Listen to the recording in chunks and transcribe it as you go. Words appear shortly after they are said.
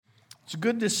It's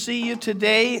good to see you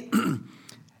today.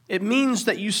 It means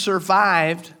that you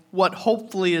survived what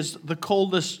hopefully is the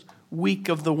coldest week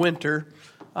of the winter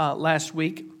last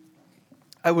week.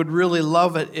 I would really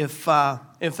love it if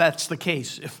that's the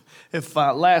case. If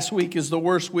last week is the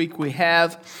worst week we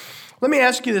have. Let me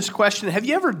ask you this question. Have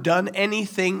you ever done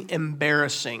anything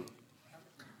embarrassing?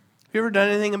 Have you ever done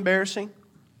anything embarrassing?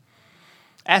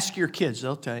 Ask your kids,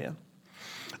 they'll tell you.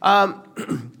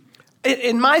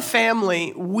 In my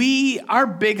family, our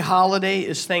big holiday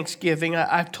is Thanksgiving.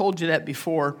 I've told you that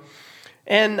before.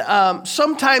 And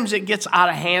sometimes it gets out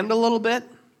of hand a little bit.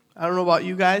 I don't know about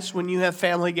you guys when you have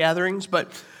family gatherings,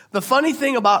 but the funny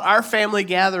thing about our family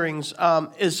gatherings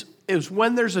is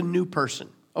when there's a new person,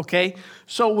 okay?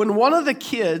 So when one of the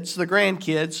kids, the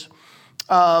grandkids,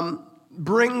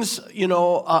 brings,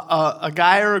 a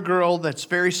guy or a girl that's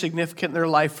very significant in their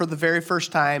life for the very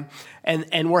first time,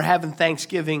 and we're having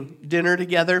Thanksgiving dinner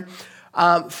together.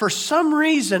 For some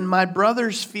reason, my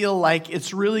brothers feel like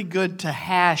it's really good to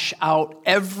hash out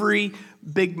every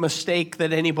big mistake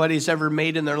that anybody's ever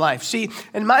made in their life. See,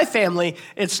 in my family,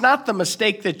 it's not the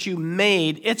mistake that you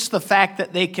made, it's the fact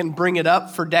that they can bring it up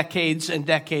for decades and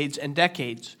decades and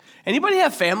decades. Anybody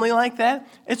have family like that?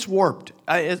 It's warped.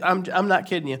 I'm not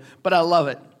kidding you, but I love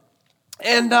it.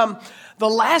 And the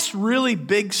last really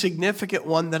big significant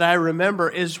one that I remember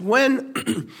is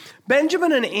when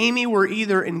Benjamin and Amy were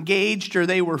either engaged or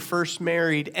they were first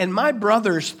married, and my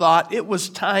brothers thought it was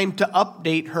time to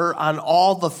update her on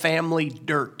all the family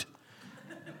dirt.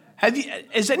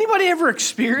 Has anybody ever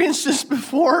experienced this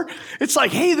before? It's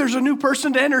like, hey, there's a new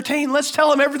person to entertain. Let's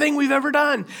tell them everything we've ever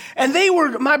done. And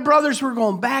my brothers were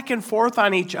going back and forth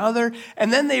on each other.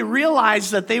 And then they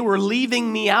realized that they were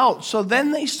leaving me out. So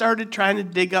then they started trying to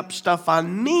dig up stuff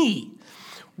on me,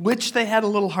 which they had a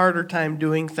little harder time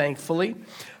doing, thankfully,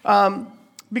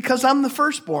 because I'm the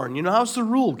firstborn. I was the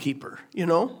rule keeper,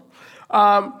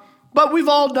 But we've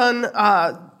all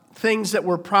done things that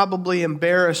we're probably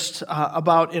embarrassed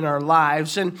about in our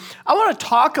lives. And I want to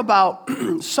talk about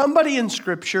somebody in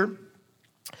Scripture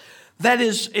that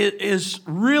is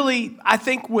really, I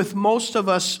think with most of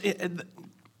us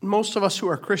who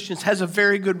are Christians, has a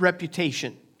very good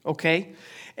reputation, okay?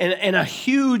 And a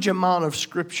huge amount of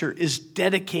Scripture is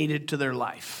dedicated to their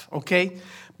life, okay?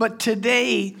 But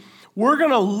today, we're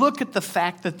going to look at the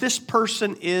fact that this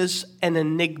person is an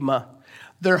enigma.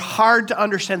 They're hard to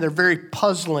understand. They're very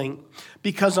puzzling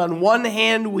because on one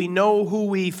hand, we know who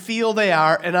we feel they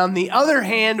are, and on the other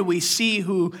hand, we see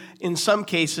who, in some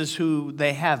cases, who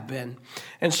they have been.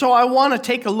 And so I want to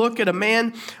take a look at a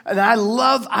man, and I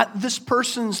love this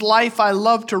person's life. I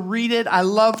love to read it. I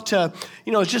love to,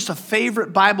 it's just a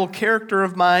favorite Bible character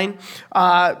of mine.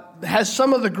 Has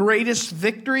some of the greatest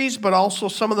victories, but also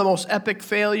some of the most epic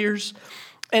failures.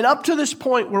 And up to this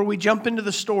point where we jump into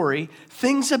the story,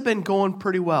 things have been going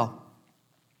pretty well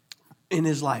in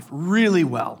his life. Really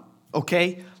well,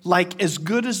 okay? Like as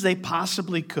good as they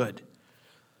possibly could.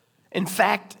 In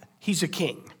fact, he's a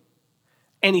king.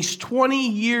 And he's 20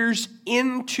 years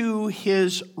into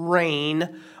his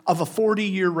reign of a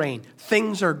 40-year reign.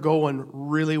 Things are going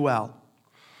really well.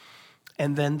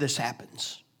 And then this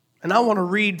happens. And I want to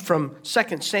read from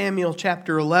 2 Samuel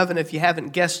chapter 11. If you haven't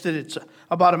guessed it, it's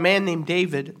about a man named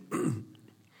David.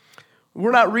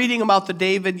 We're not reading about the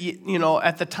David,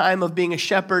 at the time of being a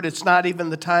shepherd. It's not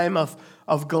even the time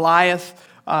of Goliath.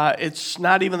 It's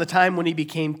not even the time when he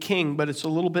became king, but it's a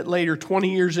little bit later,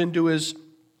 20 years into his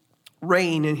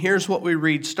reign. And here's what we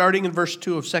read, starting in verse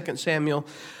 2 of 2 Samuel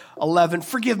 11.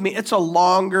 Forgive me, it's a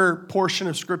longer portion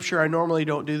of Scripture. I normally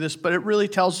don't do this, but it really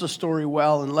tells the story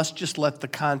well, and let's just let the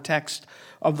context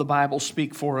of the Bible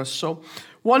speak for us. So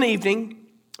one evening,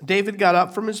 David got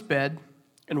up from his bed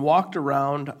and walked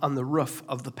around on the roof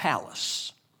of the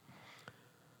palace.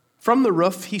 From the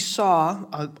roof, he saw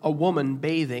a woman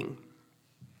bathing.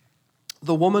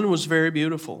 The woman was very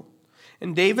beautiful,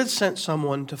 and David sent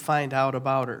someone to find out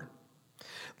about her.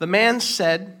 The man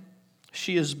said,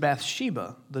 "She is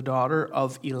Bathsheba, the daughter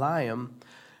of Eliam,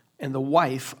 and the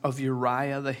wife of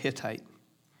Uriah the Hittite."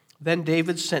 Then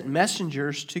David sent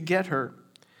messengers to get her.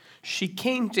 She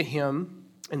came to him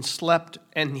and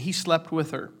he slept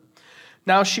with her.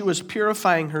 Now she was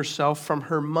purifying herself from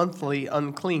her monthly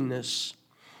uncleanness.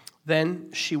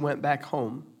 Then she went back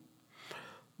home.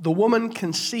 The woman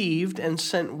conceived and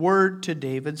sent word to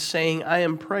David, saying, "I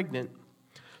am pregnant."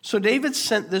 So David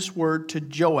sent this word to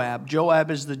Joab.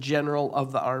 Joab is the general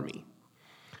of the army.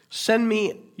 "Send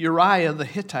me Uriah the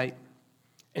Hittite."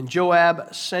 And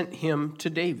Joab sent him to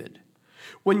David.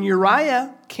 When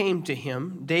Uriah came to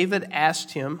him, David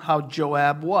asked him how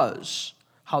Joab was,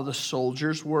 how the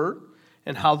soldiers were,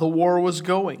 and how the war was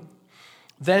going.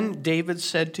 Then David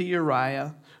said to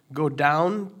Uriah, "Go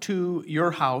down to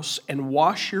your house and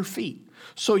wash your feet."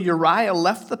 So Uriah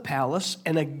left the palace,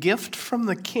 and a gift from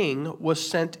the king was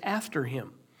sent after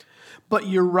him. But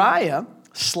Uriah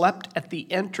slept at the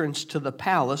entrance to the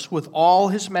palace with all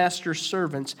his master's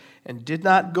servants and did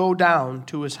not go down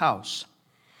to his house.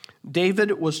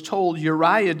 David was told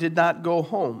Uriah did not go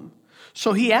home.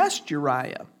 So he asked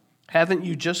Uriah, "Haven't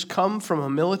you just come from a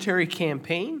military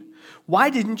campaign? Why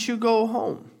didn't you go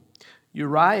home?"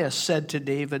 Uriah said to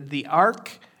David, "The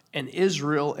ark and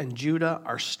Israel and Judah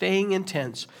are staying in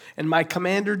tents, and my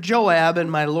commander Joab and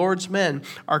my Lord's men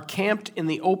are camped in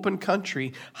the open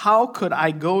country. How could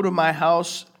I go to my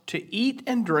house to eat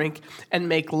and drink and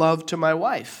make love to my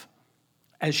wife?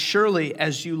 As surely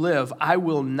as you live, I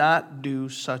will not do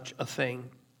such a thing."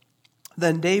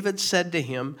 Then David said to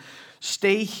him,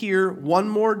 "Stay here one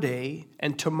more day,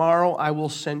 and tomorrow I will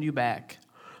send you back."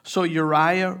 So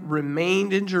Uriah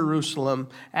remained in Jerusalem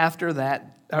after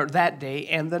that day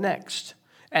and the next.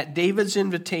 At David's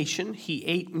invitation, he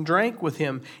ate and drank with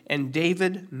him, and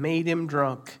David made him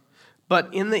drunk.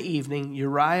 But in the evening,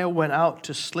 Uriah went out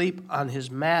to sleep on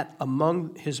his mat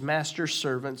among his master's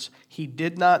servants. He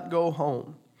did not go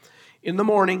home. In the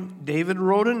morning, David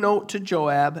wrote a note to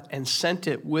Joab and sent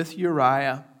it with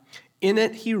Uriah. In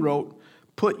it he wrote,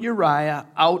 "Put Uriah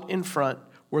out in front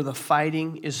where the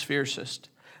fighting is fiercest.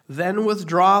 Then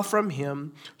withdraw from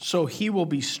him, so he will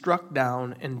be struck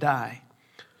down and die."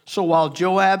 So while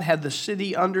Joab had the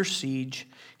city under siege,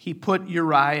 he put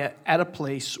Uriah at a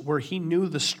place where he knew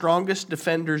the strongest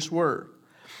defenders were.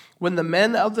 When the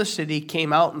men of the city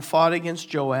came out and fought against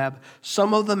Joab,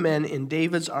 some of the men in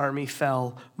David's army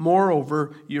fell.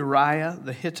 Moreover, Uriah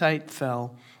the Hittite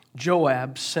fell.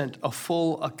 Joab sent David a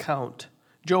full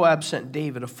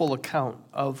account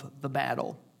of the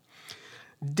battle.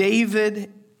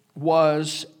 David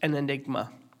was an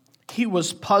enigma. He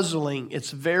was puzzling.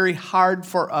 It's very hard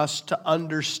for us to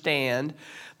understand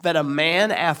that a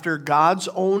man after God's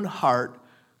own heart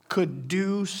could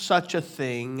do such a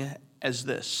thing as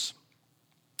this.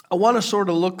 I want to sort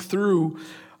of look through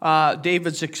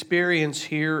David's experience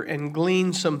here and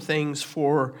glean some things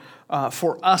for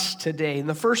us today. And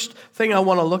the first thing I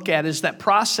want to look at is that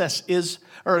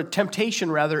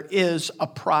temptation is a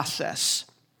process.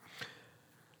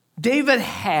 David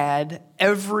had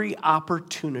every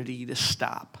opportunity to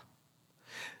stop.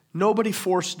 Nobody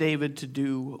forced David to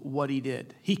do what he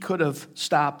did. He could have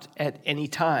stopped at any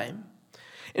time.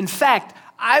 In fact,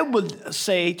 I would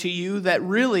say to you that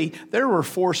really there were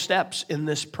 4 steps in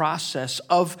this process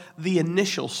of the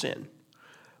initial sin.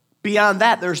 Beyond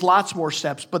that, there's lots more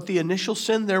steps, but the initial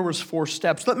sin, there was 4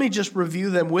 steps. Let me just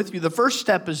review them with you. The first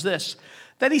step is this,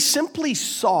 that he simply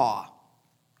saw.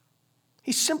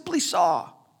 He simply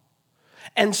saw.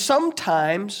 And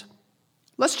sometimes,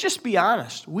 let's just be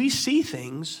honest, we see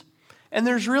things and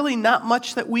there's really not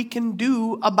much that we can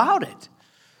do about it.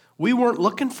 We weren't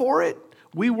looking for it.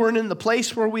 We weren't in the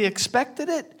place where we expected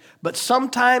it. But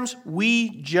sometimes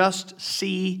we just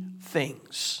see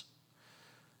things.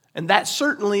 And that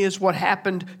certainly is what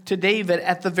happened to David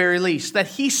at the very least, that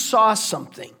he saw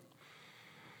something.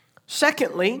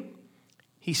 Secondly,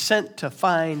 he sent to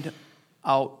find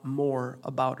out more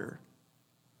about her.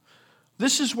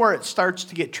 This is where it starts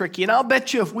to get tricky. And I'll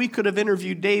bet you if we could have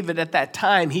interviewed David at that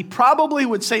time, he probably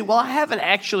would say, "Well, I haven't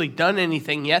actually done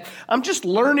anything yet. I'm just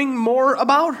learning more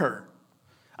about her.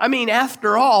 I mean,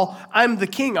 after all, I'm the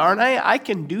king, aren't I? I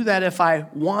can do that if I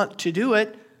want to do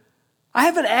it. I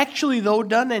haven't actually, though,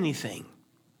 done anything."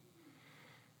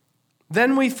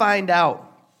 Then we find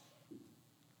out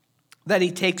that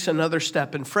he takes another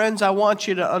step. And friends, I want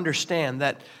you to understand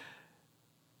that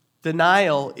the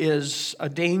Nile is a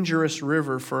dangerous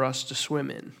river for us to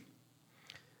swim in.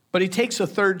 But he takes a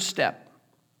third step,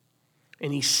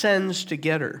 and he sends to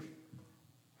get her.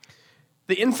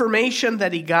 The information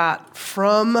that he got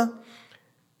from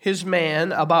his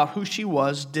man about who she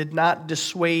was did not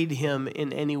dissuade him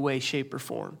in any way, shape, or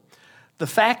form. The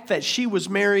fact that she was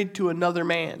married to another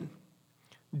man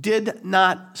did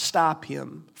not stop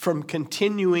him from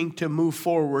continuing to move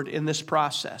forward in this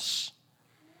process.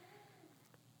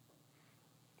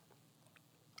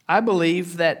 I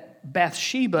believe that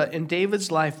Bathsheba in David's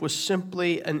life was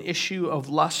simply an issue of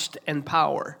lust and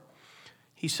power.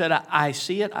 He said, "I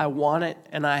see it, I want it,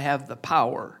 and I have the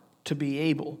power to be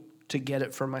able to get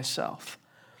it for myself."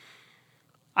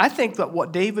 I think that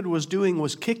what David was doing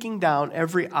was kicking down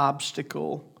every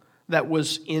obstacle that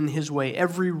was in his way,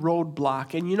 every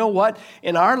roadblock. And you know what?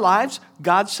 In our lives,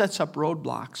 God sets up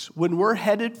roadblocks. When we're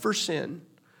headed for sin,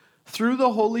 through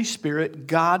the Holy Spirit,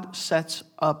 God sets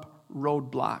up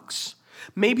roadblocks.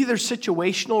 Maybe they're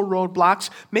situational roadblocks.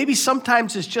 Maybe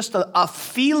sometimes it's just a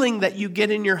feeling that you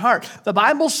get in your heart. The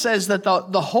Bible says that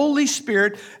the Holy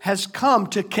Spirit has come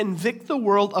to convict the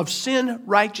world of sin,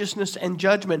 righteousness, and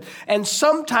judgment. And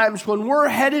sometimes when we're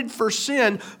headed for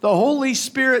sin, the Holy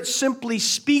Spirit simply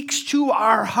speaks to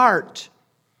our heart.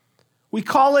 We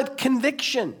call it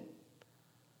conviction.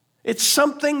 It's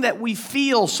something that we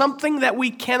feel, something that we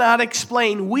cannot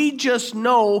explain. We just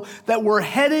know that we're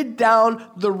headed down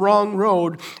the wrong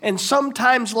road. And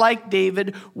sometimes, like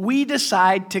David, we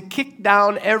decide to kick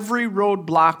down every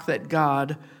roadblock that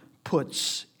God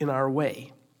puts in our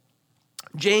way.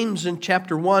 James, in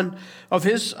chapter 1 of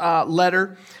his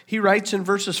letter, he writes in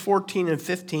verses 14 and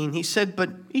 15, he said, "But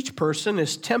each person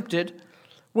is tempted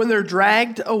when they're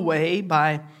dragged away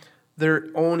by their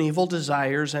own evil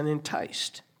desires and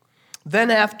enticed.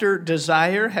 Then after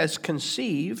desire has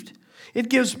conceived, it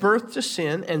gives birth to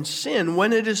sin, and sin,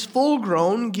 when it is full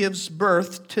grown, gives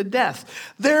birth to death."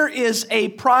 There is a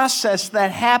process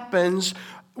that happens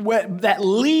that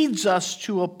leads us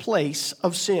to a place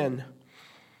of sin.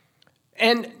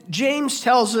 And James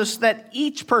tells us that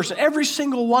each person, every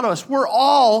single one of us, we're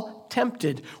all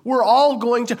tempted. We're all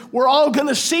going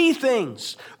to see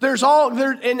things.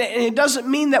 And it doesn't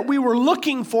mean that we were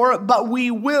looking for it, but we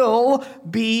will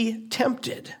be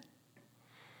tempted.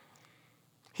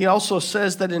 He also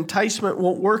says that enticement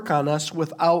won't work on us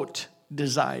without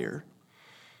desire.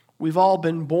 We've all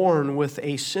been born with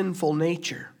a sinful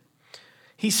nature.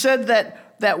 He said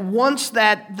that once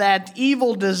that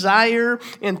evil desire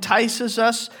entices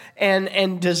us and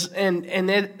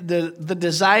the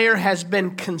desire has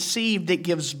been conceived, it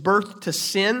gives birth to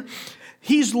sin.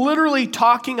 He's literally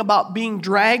talking about being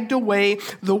dragged away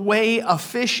the way a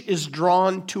fish is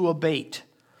drawn to a bait.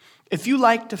 If you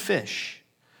like to fish,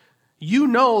 you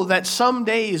know that some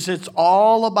days it's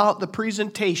all about the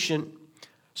presentation.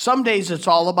 Some days it's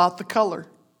all about the color.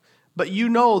 But you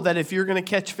know that if you're going to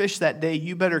catch fish that day,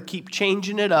 you better keep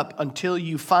changing it up until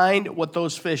you find what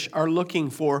those fish are looking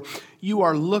for. You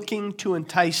are looking to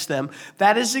entice them.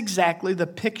 That is exactly the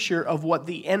picture of what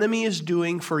the enemy is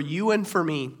doing for you and for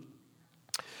me.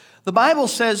 The Bible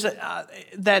says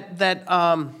that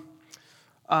I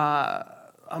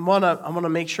want to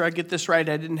make sure I get this right.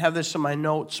 I didn't have this in my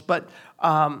notes, but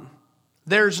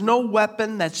there's no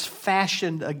weapon that's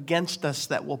fashioned against us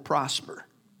that will prosper.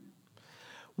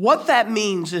 What that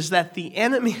means is that the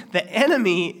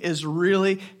enemy is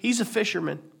really, he's a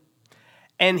fisherman.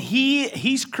 And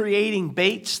he's creating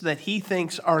baits that he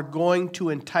thinks are going to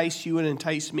entice you and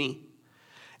entice me.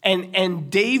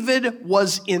 And David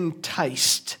was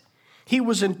enticed. He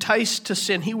was enticed to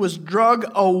sin. He was drug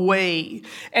away.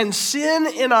 And sin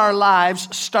in our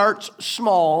lives starts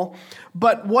small.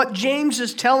 But what James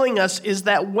is telling us is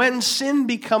that when sin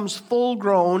becomes full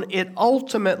grown, it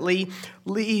ultimately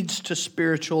leads to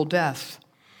spiritual death.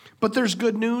 But there's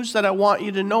good news that I want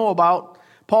you to know about.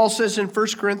 Paul says in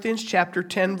 1 Corinthians chapter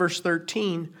 10, verse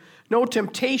 13, "No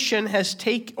temptation has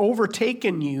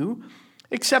overtaken you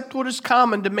except what is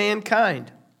common to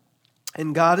mankind.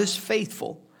 And God is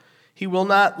faithful. He will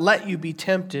not let you be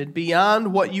tempted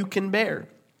beyond what you can bear.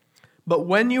 But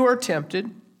when you are tempted,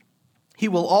 He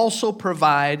will also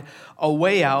provide a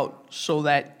way out so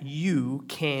that you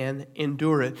can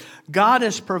endure it." God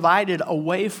has provided a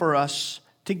way for us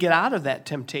to get out of that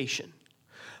temptation.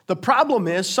 The problem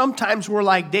is sometimes we're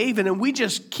like David and we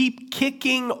just keep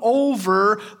kicking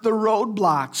over the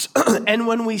roadblocks. And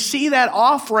when we see that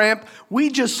off-ramp, we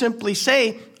just simply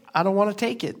say, "I don't want to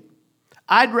take it.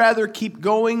 I'd rather keep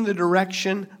going the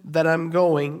direction that I'm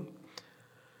going."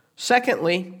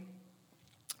 Secondly,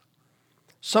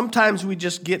 sometimes we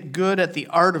just get good at the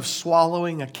art of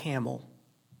swallowing a camel.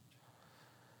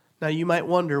 Now, you might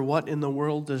wonder, what in the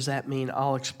world does that mean?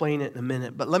 I'll explain it in a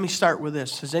minute. But let me start with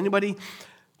this. Has anybody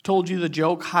told you the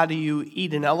joke, how do you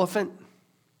eat an elephant?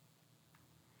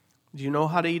 Do you know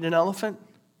how to eat an elephant?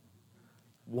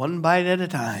 One bite at a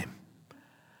time.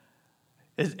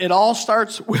 It all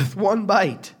starts with one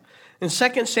bite. In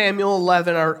 2 Samuel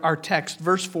 11, our text,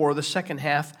 verse 4, the second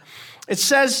half, it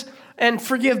says, and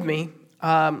forgive me,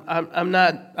 I'm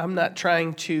not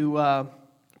trying to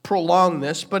prolong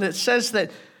this, but it says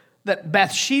that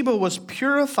Bathsheba was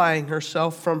purifying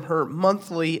herself from her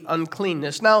monthly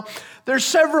uncleanness. Now, there's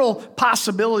several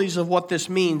possibilities of what this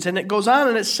means, and it goes on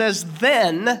and it says,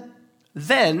 then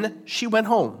she went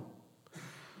home.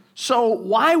 So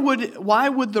why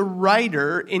would the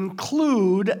writer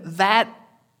include that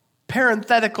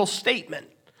parenthetical statement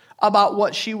about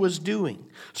what she was doing?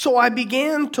 So I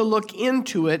began to look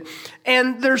into it,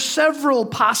 and there's several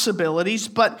possibilities,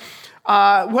 but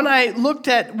when I looked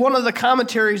at one of the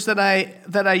commentaries that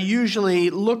I usually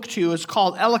look to, it's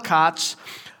called Ellicott's.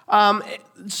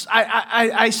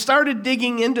 I started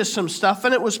digging into some stuff,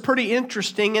 and it was pretty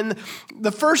interesting. And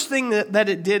the first thing that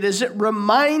it did is it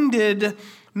reminded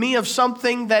me of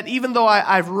something that, even though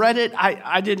I've read it,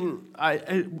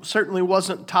 it certainly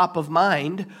wasn't top of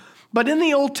mind. But in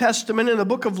the Old Testament, in the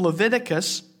book of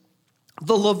Leviticus,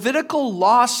 the Levitical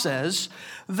law says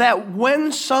that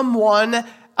when someone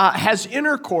has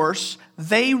intercourse,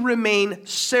 they remain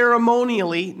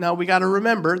ceremonially. Now we got to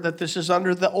remember that this is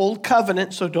under the old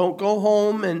covenant, so don't go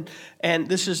home and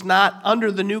this is not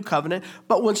under the new covenant.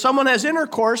 But when someone has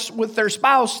intercourse with their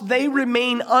spouse, they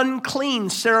remain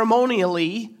unclean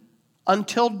ceremonially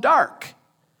until dark.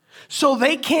 So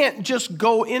they can't just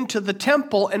go into the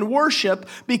temple and worship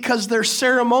because they're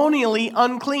ceremonially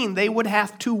unclean. They would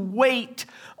have to wait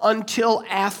until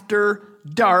after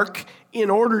dark in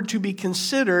order to be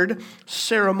considered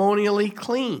ceremonially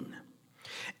clean.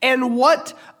 And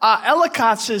what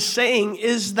Ellicott's is saying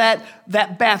is that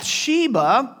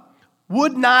Bathsheba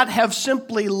would not have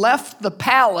simply left the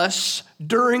palace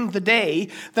during the day,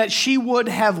 that she would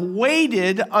have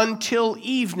waited until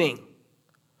evening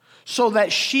so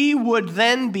that she would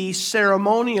then be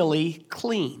ceremonially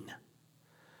clean.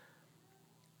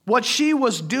 What she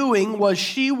was doing was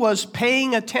she was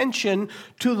paying attention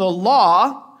to the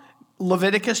law,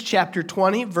 Leviticus chapter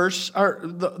 20,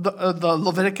 the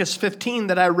Leviticus 15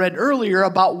 that I read earlier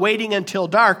about waiting until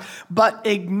dark, but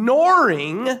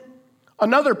ignoring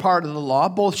another part of the law,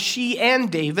 both she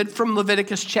and David, from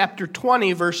Leviticus chapter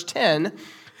 20, verse 10,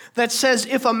 that says,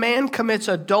 if a man commits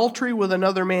adultery with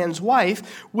another man's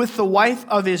wife, with the wife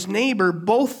of his neighbor,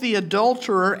 both the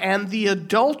adulterer and the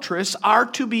adulteress are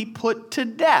to be put to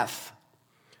death.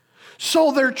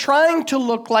 So they're trying to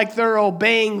look like they're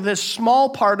obeying this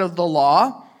small part of the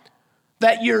law,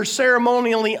 that you're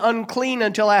ceremonially unclean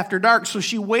until after dark. So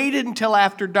she waited until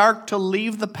after dark to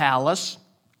leave the palace,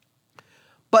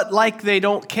 but like they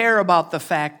don't care about the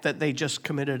fact that they just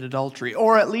committed adultery,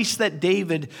 or at least that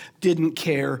David didn't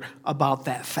care about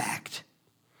that fact.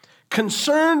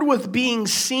 Concerned with being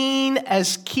seen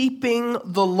as keeping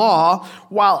the law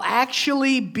while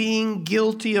actually being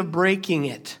guilty of breaking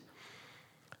it.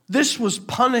 This was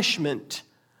punishment.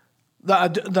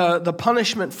 The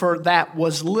punishment for that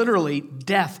was literally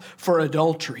death for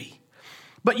adultery.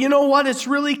 But you know what? It's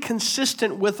really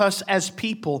consistent with us as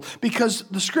people, because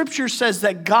the scripture says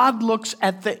that God looks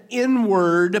at the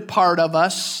inward part of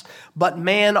us, but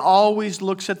man always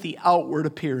looks at the outward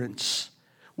appearance.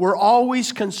 We're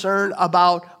always concerned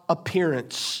about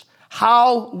appearance,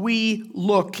 how we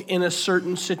look in a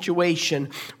certain situation,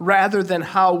 rather than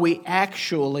how we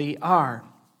actually are.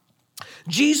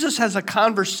 Jesus has a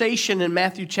conversation in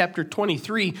Matthew chapter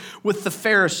 23 with the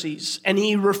Pharisees, and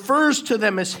he refers to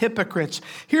them as hypocrites.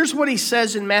 Here's what he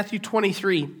says in Matthew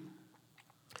 23,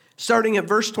 starting at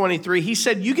verse 23. He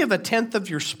said, you give a tenth of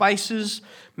your spices,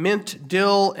 mint,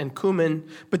 dill, and cumin,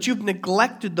 but you've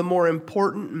neglected the more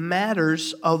important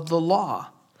matters of the law,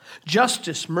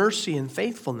 justice, mercy, and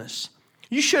faithfulness.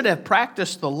 You should have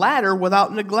practiced the latter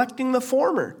without neglecting the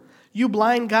former. You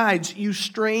blind guides, you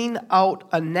strain out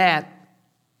a gnat,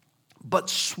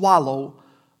 but swallow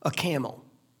a camel.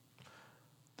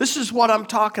 This is what I'm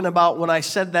talking about when I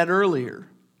said that earlier.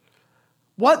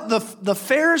 What the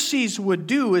Pharisees would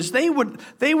do is they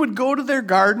would go to their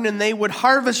garden and they would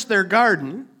harvest their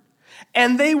garden,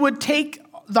 and they would take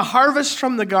the harvest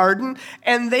from the garden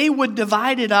and they would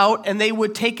divide it out, and they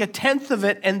would take a tenth of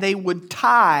it and they would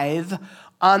tithe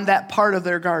on that part of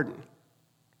their garden,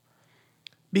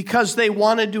 because they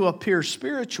wanted to appear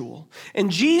spiritual.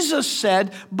 And Jesus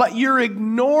said, but you're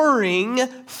ignoring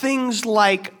things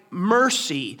like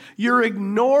mercy. You're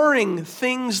ignoring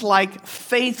things like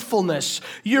faithfulness.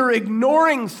 You're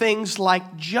ignoring things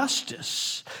like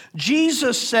justice.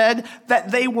 Jesus said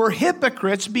that they were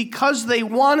hypocrites because they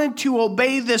wanted to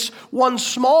obey this one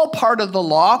small part of the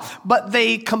law, but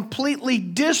they completely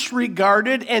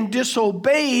disregarded and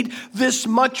disobeyed this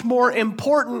much more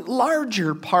important,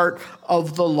 larger part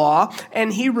of the law.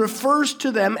 And he refers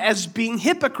to them as being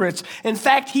hypocrites. In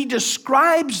fact, he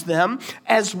describes them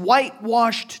as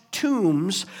whitewashed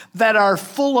tombs that are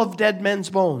full of dead men's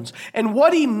bones. And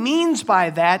what he means by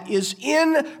that is,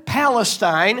 in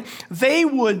Palestine, they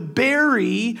would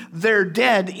bury their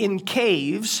dead in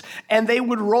caves, and they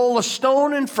would roll a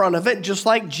stone in front of it, just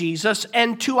like Jesus.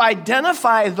 And to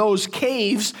identify those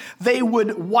caves, they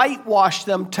would whitewash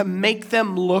them to make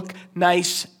them look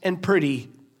nice and pretty.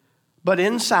 But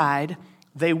inside,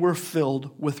 they were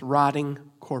filled with rotting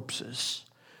corpses.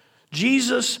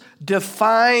 Jesus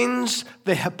defines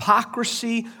the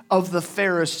hypocrisy of the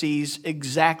Pharisees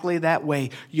exactly that way.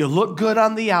 You look good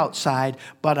on the outside,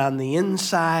 but on the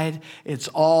inside, it's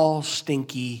all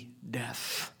stinky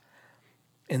death.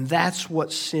 And that's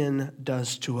what sin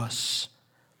does to us.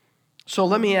 So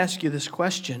let me ask you this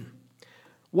question.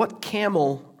 What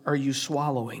camel are you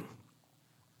swallowing?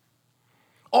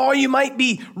 Or you might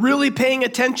be really paying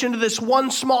attention to this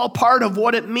one small part of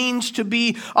what it means to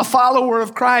be a follower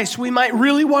of Christ. We might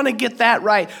really want to get that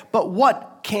right. But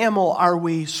what camel are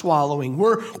we swallowing?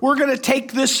 We're going to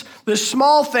take this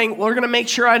small thing. We're going to make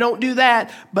sure I don't do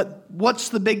that. But what's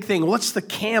the big thing? What's the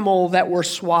camel that we're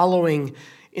swallowing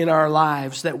in our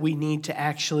lives that we need to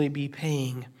actually be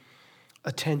paying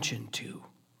attention to?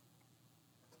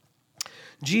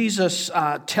 Jesus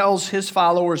tells his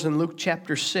followers in Luke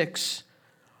chapter 6,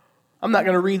 I'm not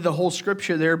going to read the whole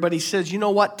scripture there, but he says, you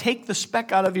know what? Take the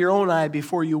speck out of your own eye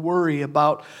before you worry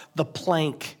about the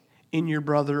plank in your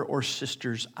brother or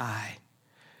sister's eye.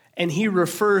 And he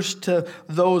refers to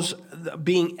those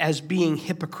being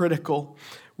hypocritical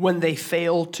when they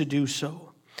fail to do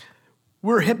so.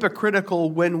 We're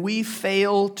hypocritical when we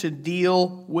fail to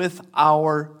deal with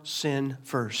our sin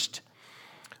first.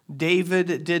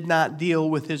 David did not deal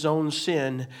with his own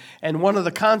sin. And one of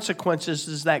the consequences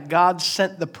is that God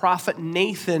sent the prophet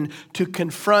Nathan to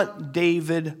confront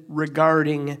David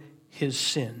regarding his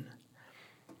sin.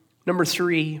 Number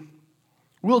 3,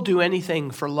 we'll do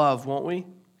anything for love, won't we?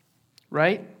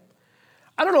 Right?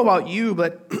 I don't know about you,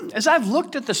 but as I've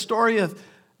looked at the story of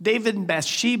David and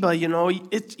Bathsheba,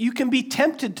 you can be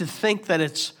tempted to think that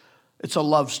it's a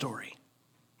love story.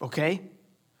 Okay?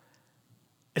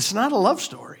 It's not a love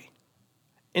story.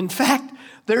 In fact,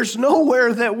 there's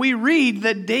nowhere that we read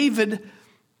that David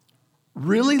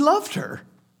really loved her.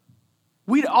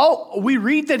 We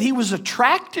read that he was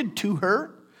attracted to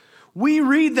her. We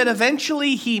read that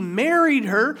eventually he married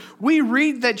her. We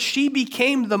read that she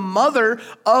became the mother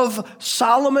of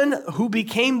Solomon, who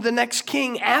became the next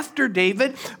king after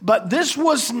David. But this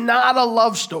was not a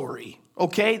love story,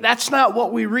 okay? That's not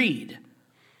what we read.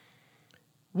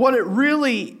 What it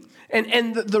really...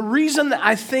 And the reason that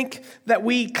I think that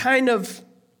we kind of,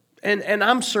 and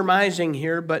I'm surmising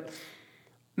here, but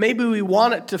maybe we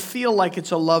want it to feel like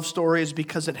it's a love story is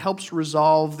because it helps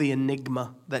resolve the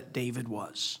enigma that David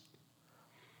was.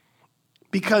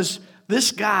 Because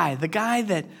this guy, the guy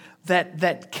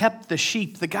that kept the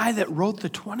sheep, the guy that wrote the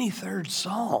 23rd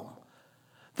Psalm,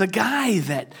 the guy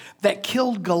that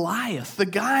killed Goliath, the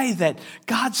guy that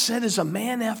God said is a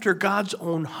man after God's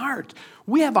own heart,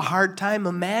 we have a hard time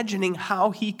imagining how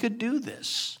he could do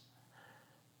this.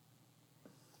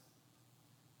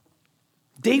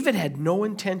 David had no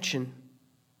intention,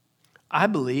 I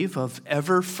believe, of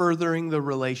ever furthering the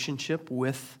relationship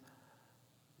with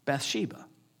Bathsheba.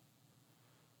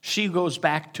 She goes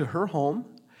back to her home,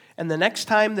 and the next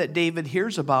time that David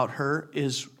hears about her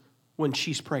is when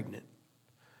she's pregnant.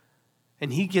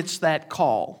 And he gets that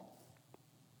call.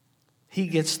 He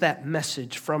gets that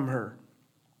message from her.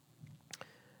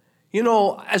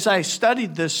 As I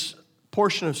studied this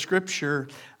portion of Scripture,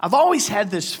 I've always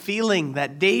had this feeling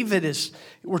that David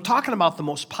we're talking about the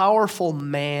most powerful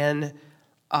man,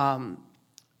 I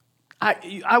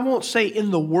won't say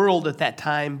in the world at that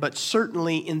time, but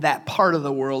certainly in that part of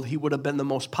the world, he would have been the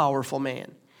most powerful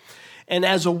man. And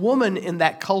as a woman in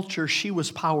that culture, she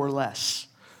was powerless.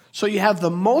 So you have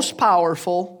the most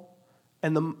powerful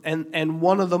and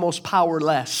one of the most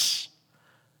powerless.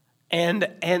 And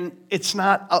it's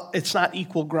not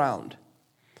equal ground.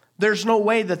 There's no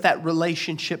way that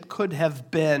relationship could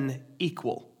have been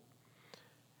equal.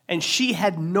 And she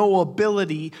had no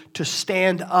ability to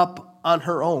stand up on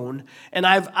her own. And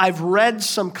I've read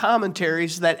some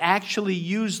commentaries that actually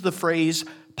use the phrase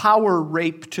power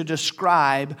rape to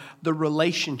describe the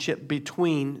relationship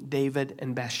between David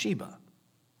and Bathsheba.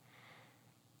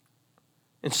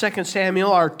 In 2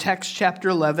 Samuel, our text, chapter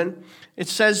 11, it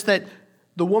says that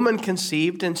the woman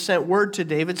conceived and sent word to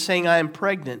David saying, I am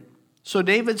pregnant. So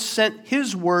David sent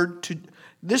this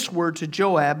word to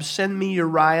Joab, send me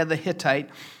Uriah the Hittite.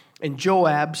 And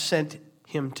Joab sent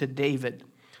him to David.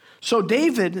 So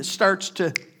David starts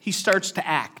to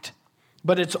act.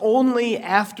 But it's only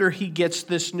after he gets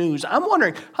this news. I'm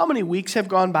wondering, how many weeks have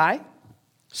gone by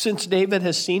since David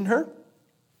has seen her?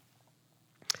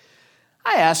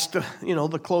 I asked,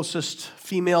 the closest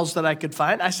females that I could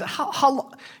find. I said,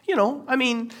 how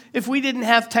if we didn't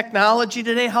have technology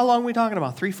today, how long are we talking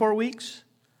about? 3-4 weeks?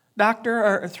 Doctor,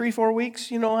 or 3-4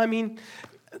 weeks?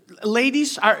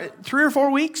 Ladies, 3 or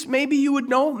 4 weeks, maybe you would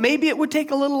know. Maybe it would take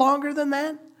a little longer than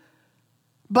that.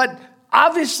 But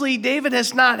obviously, David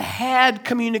has not had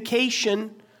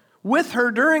communication with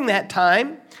her during that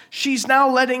time. She's now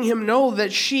letting him know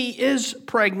that she is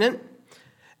pregnant.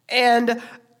 And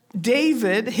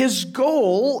David, his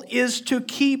goal is to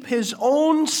keep his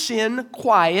own sin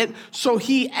quiet, so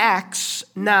he acts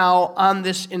now on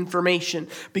this information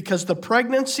because the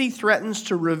pregnancy threatens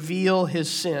to reveal his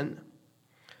sin.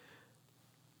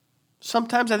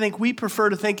 Sometimes I think we prefer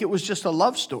to think it was just a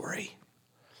love story.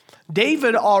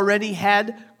 David already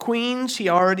had queens. He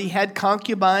already had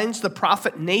concubines. The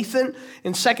prophet Nathan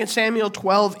in 2 Samuel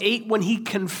 12:8, when he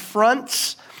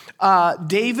confronts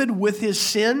David with his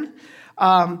sin,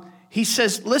 he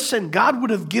says, listen, God would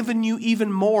have given you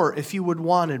even more if you would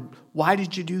wanted. Why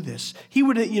did you do this? He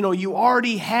would, you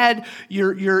already had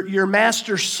your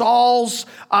master Saul's,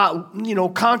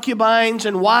 concubines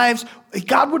and wives.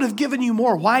 God would have given you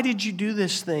more. Why did you do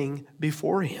this thing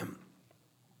before him?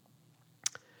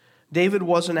 David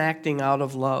wasn't acting out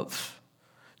of love.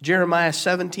 Jeremiah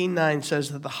 17:9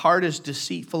 says that the heart is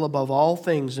deceitful above all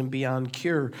things and beyond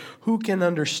cure. Who can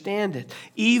understand it?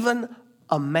 Even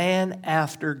a man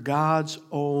after God's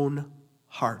own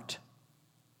heart.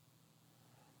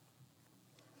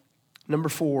 Number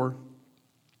 4,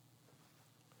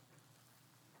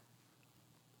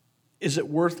 is it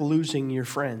worth losing your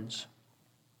friends?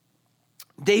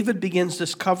 David begins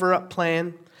this cover-up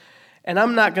plan, and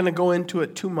I'm not going to go into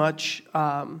it too much.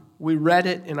 We read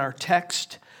it in our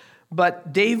text,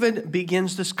 but David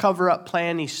begins this cover-up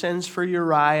plan. He sends for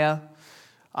Uriah.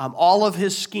 All of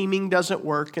his scheming doesn't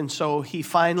work, and so he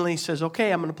finally says,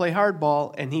 okay, I'm going to play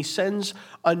hardball, and he sends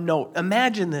a note.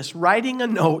 Imagine this, writing a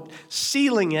note,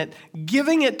 sealing it,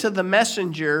 giving it to the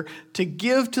messenger to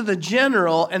give to the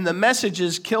general, and the message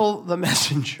is kill the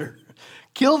messenger.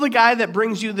 Kill the guy that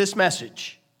brings you this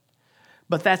message.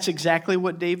 But that's exactly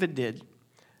what David did.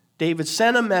 David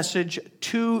sent a message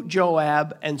to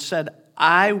Joab and said,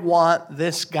 I want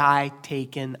this guy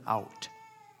taken out.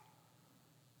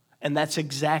 And that's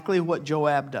exactly what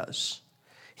Joab does.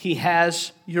 He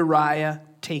has Uriah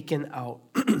taken out.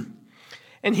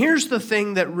 And here's the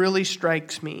thing that really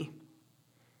strikes me.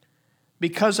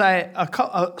 Because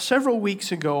several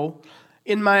weeks ago,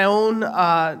 in my own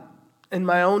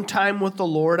time with the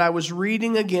Lord, I was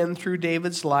reading again through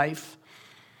David's life.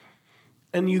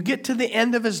 And you get to the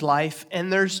end of his life,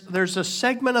 and there's a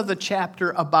segment of the chapter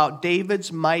about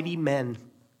David's mighty men.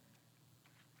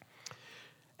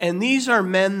 And these are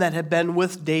men that have been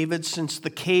with David since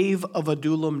the cave of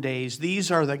Adullam days.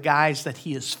 These are the guys that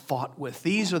he has fought with.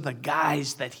 These are the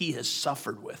guys that he has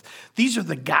suffered with. These are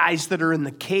the guys that are in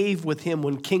the cave with him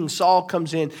when King Saul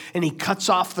comes in and he cuts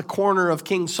off the corner of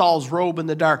King Saul's robe in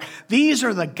the dark. These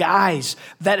are the guys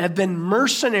that have been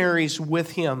mercenaries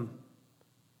with him.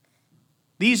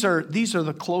 These are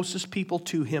the closest people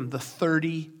to him, the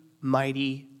 30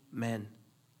 mighty men.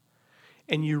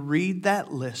 And you read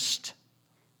that list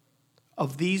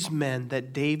of these men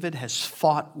that David has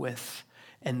fought with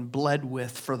and bled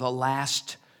with for the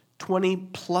last 20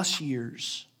 plus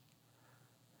years.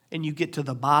 And you get to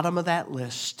the bottom of that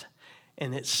list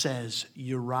and it says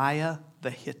Uriah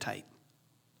the Hittite.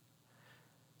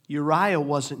 Uriah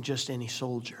wasn't just any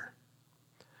soldier.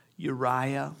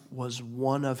 Uriah was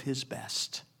one of his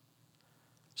best.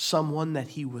 Someone that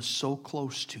he was so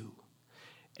close to.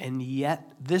 And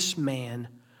yet this man,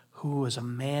 who was a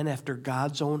man after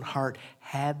God's own heart,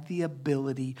 had the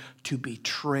ability to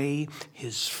betray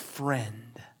his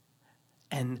friend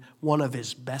and one of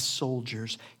his best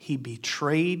soldiers. He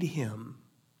betrayed him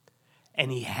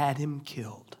and he had him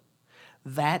killed.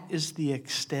 That is the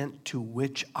extent to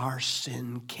which our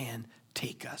sin can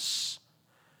take us,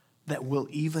 that we'll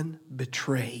even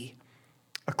betray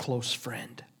a close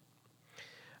friend.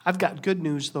 I've got good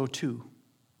news though too.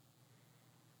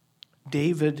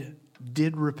 David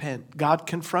did repent. God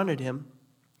confronted him.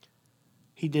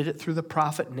 He did it through the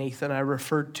prophet Nathan. I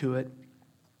referred to it.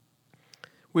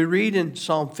 We read in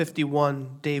Psalm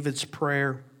 51, David's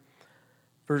prayer,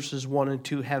 verses 1 and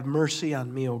 2, have mercy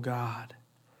on me, O God,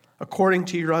 according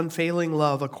to your unfailing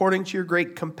love, according to your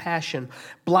great compassion.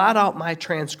 Blot out my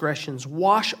transgressions,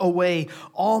 wash away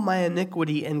all my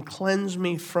iniquity, and cleanse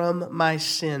me from my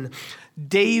sin.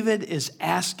 David is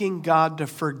asking God to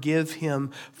forgive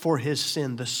him for his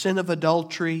sin, the sin of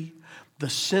adultery, the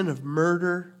sin of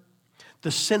murder, the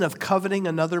sin of coveting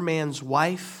another man's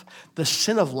wife, the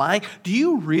sin of lying. Do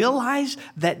you realize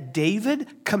that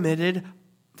David committed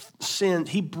sin?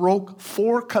 He broke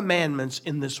 4 commandments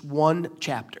in this one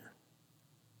chapter.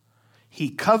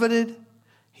 He coveted,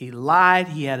 he lied,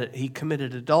 he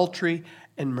committed adultery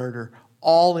and murder,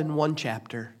 all in one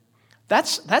chapter.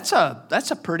 That's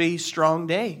a pretty strong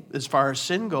day as far as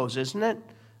sin goes, isn't it?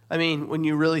 I mean, when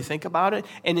you really think about it.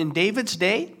 And in David's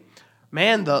day,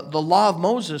 Man, the law of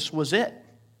Moses was it,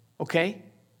 okay?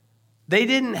 They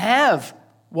didn't have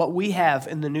what we have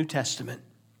in the New Testament.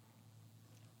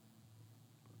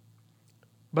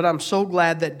 But I'm so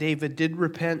glad that David did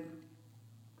repent.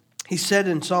 He said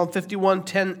in Psalm 51,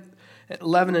 10,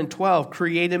 11, and 12,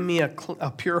 create in me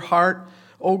a pure heart,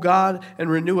 O God, and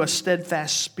renew a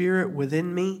steadfast spirit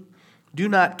within me. Do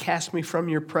not cast me from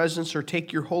your presence or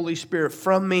take your Holy Spirit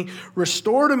from me.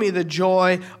 Restore to me the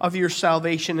joy of your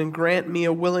salvation and grant me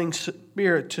a willing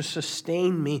spirit to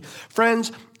sustain me.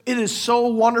 Friends, it is so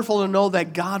wonderful to know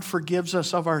that God forgives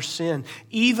us of our sin,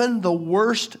 even the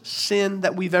worst sin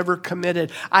that we've ever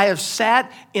committed. I have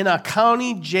sat in a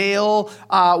county jail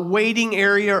waiting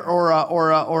area or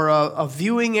a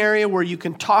viewing area where you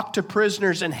can talk to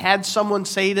prisoners and had someone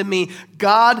say to me,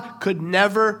 God could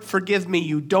never forgive me.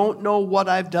 You don't know what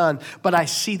I've done. But I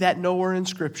see that nowhere in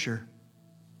Scripture.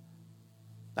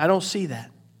 I don't see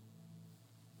that.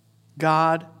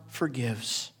 God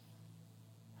forgives.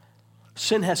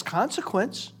 Sin has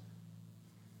consequence.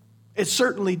 It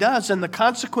certainly does. And the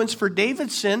consequence for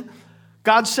David's sin,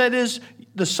 God said, is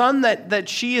the son that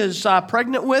she is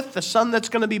pregnant with, the son that's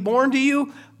going to be born to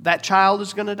you, that child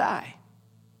is going to die.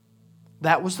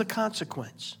 That was the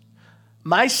consequence.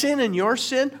 My sin and your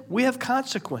sin, we have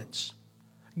consequence.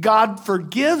 God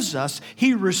forgives us,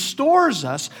 He restores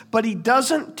us, but He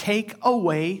doesn't take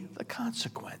away the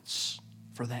consequence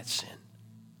for that sin.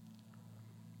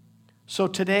 So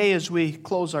today, as we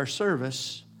close our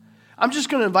service, I'm just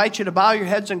going to invite you to bow your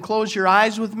heads and close your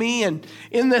eyes with me. And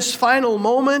in this final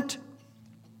moment,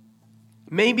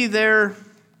 maybe there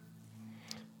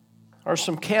are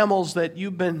some camels that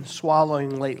you've been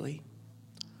swallowing lately.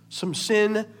 Some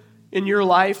sin in your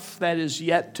life that is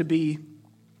yet to be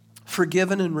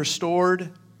forgiven and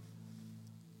restored.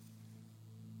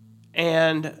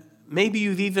 And maybe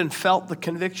you've even felt the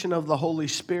conviction of the Holy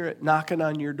Spirit knocking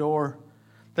on your door,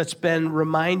 that's been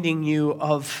reminding you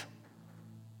of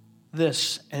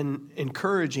this and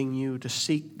encouraging you to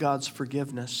seek God's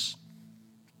forgiveness.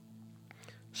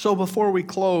 So before we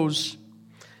close,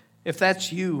 if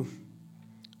that's you,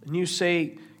 and you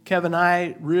say, Kevin,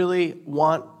 I really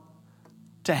want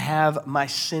to have my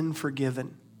sin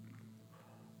forgiven,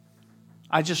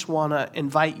 I just want to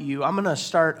invite you. I'm going to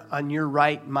start on your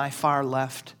right, my far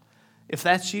left. If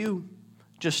that's you,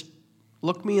 just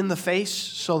look me in the face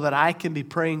so that I can be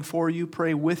praying for you,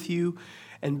 pray with you,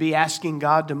 and be asking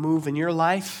God to move in your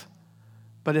life.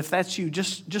 But if that's you,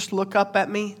 just look up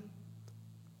at me.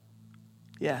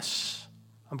 Yes,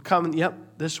 I'm coming, yep,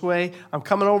 this way. I'm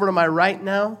coming over to my right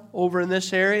now, over in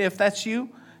this area. If that's you,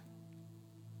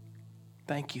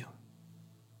 thank you.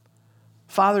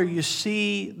 Father, you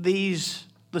see these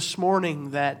this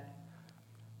morning that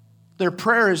their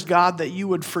prayer is, God, that you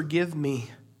would forgive me.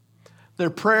 Their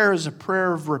prayer is a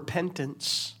prayer of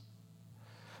repentance.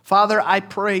 Father, I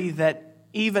pray that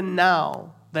even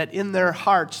now, that in their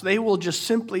hearts, they will just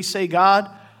simply say,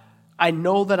 God, I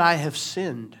know that I have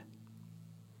sinned.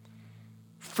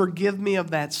 Forgive me of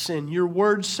that sin. Your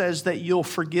word says that you'll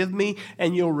forgive me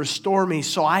and you'll restore me.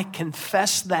 So I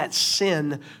confess that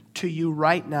sin to you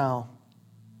right now.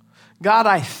 God,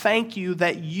 I thank you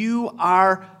that you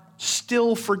are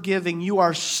still forgiving. You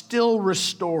are still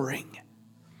restoring.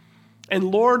 And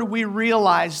Lord, we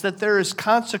realize that there is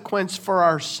consequence for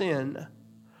our sin.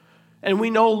 And we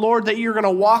know, Lord, that you're going to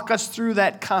walk us through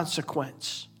that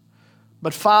consequence.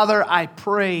 But Father, I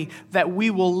pray that we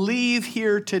will leave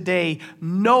here today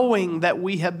knowing that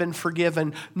we have been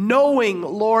forgiven, knowing,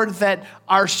 Lord, that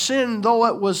our sin, though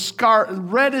it was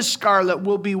red as scarlet,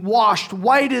 will be washed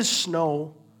white as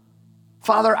snow.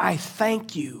 Father, I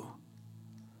thank you.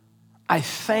 I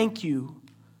thank you.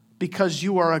 Because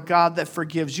you are a God that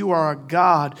forgives. You are a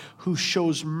God who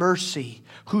shows mercy,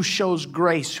 who shows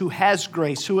grace, who has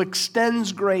grace, who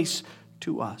extends grace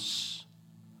to us.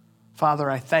 Father,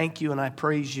 I thank you and I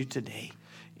praise you today.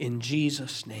 In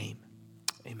Jesus' name,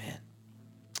 amen.